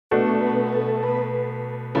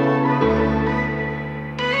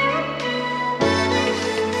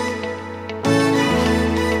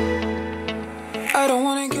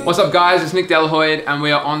What's up guys, it's Nick Hoyde and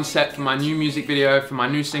we are on set for my new music video for my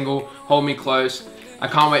new single, Hold Me Close. I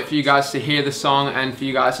can't wait for you guys to hear the song and for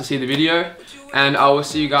you guys to see the video. And I will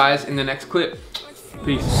see you guys in the next clip.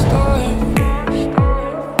 Peace.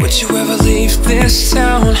 Would you ever leave this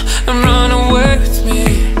town and run away with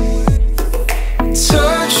me?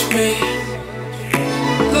 Touch me,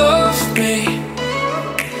 love me,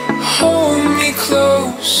 hold me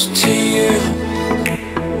close to you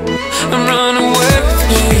and run away with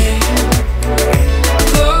me.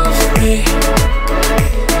 Love me,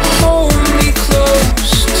 hold me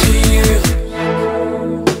close to you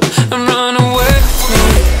and run away with me.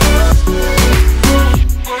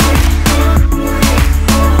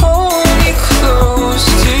 Hold me close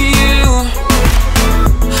to you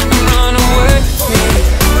and run away with me.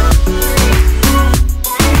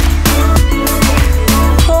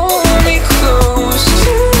 Hold me close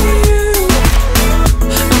to you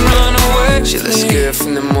and run away with me. She looks good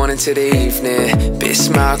from the morning to the evening. Big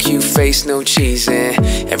smile, cute face, no cheesin.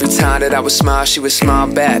 Every time that I would smile, she would smile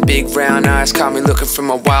back. Big round eyes caught me looking from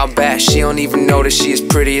a while back. She don't even know that she is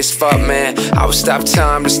pretty as fuck, man. I would stop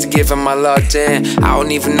time just to give her my love, damn. I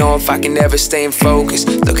don't even know if I can ever stay in focus.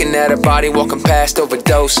 Looking at her body, walking past,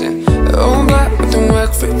 overdosing. Oh, black with the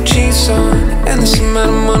work for cheesin. Endless amount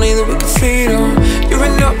of money that we can feed on. You're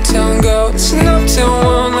an uptown girl, it's an uptown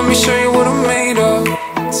one. Let me show you what I'm made of.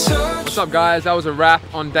 What's up guys, that was a wrap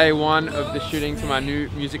on day one of the shooting to my new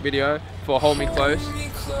music video for Hold Me Close.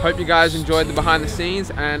 Hope you guys enjoyed the behind the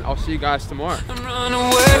scenes and I'll see you guys tomorrow. Run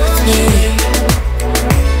away with me,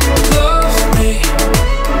 love me,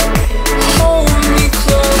 hold me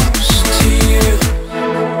close to you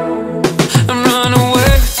and run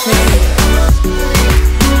away with me.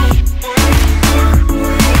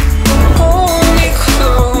 Hold me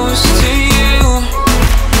close to you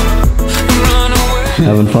and run away.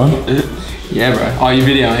 Having fun? Yeah bro. Are you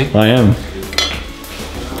videoing? I am.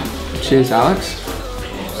 Cheers Alex.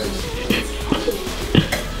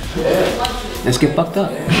 Let's get fucked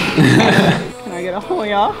up. Can I get a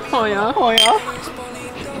hoya, hoya, hoya?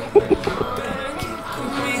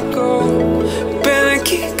 Ven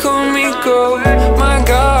aquí conmigo, my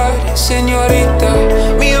God, señorita,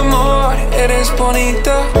 mi amor, eres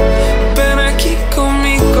bonita. Ven aquí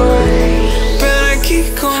conmigo, ven aquí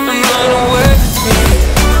conmigo. Run away with me.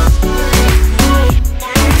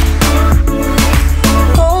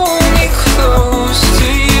 Hold me close to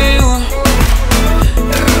you.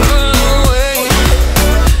 Run away,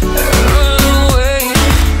 run away.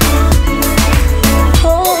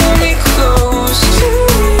 Hold me close to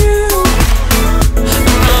you.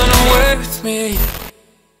 Run away with me.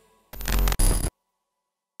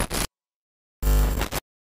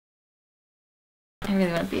 I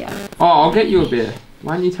really want a beer. Oh, I'll get you a beer.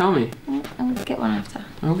 Why didn't you tell me? I'll get one after.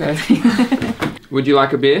 Okay. Would you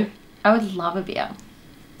like a beer? I would love a beer.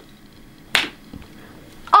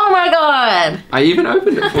 Oh my god! I even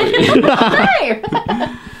opened it for you.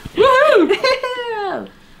 Woohoo!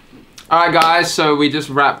 Alright guys, so we just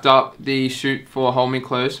wrapped up the shoot for Hold Me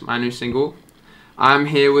Close, my new single. I'm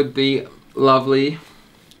here with the lovely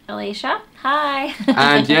Alicia, hi.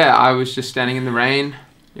 and yeah, I was just standing in the rain.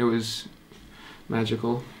 It was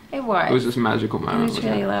magical. It was. It was just a magical moment. It was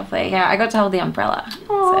really lovely. Yeah, I got to hold the umbrella.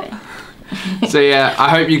 So. So yeah, I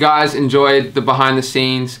hope you guys enjoyed the behind the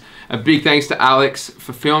scenes. A big thanks to Alex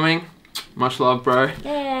for filming. Much love, bro.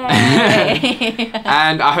 Yay!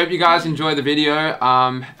 And I hope you guys enjoy the video.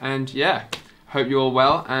 And yeah, hope you're all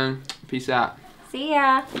well and peace out. See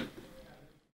ya.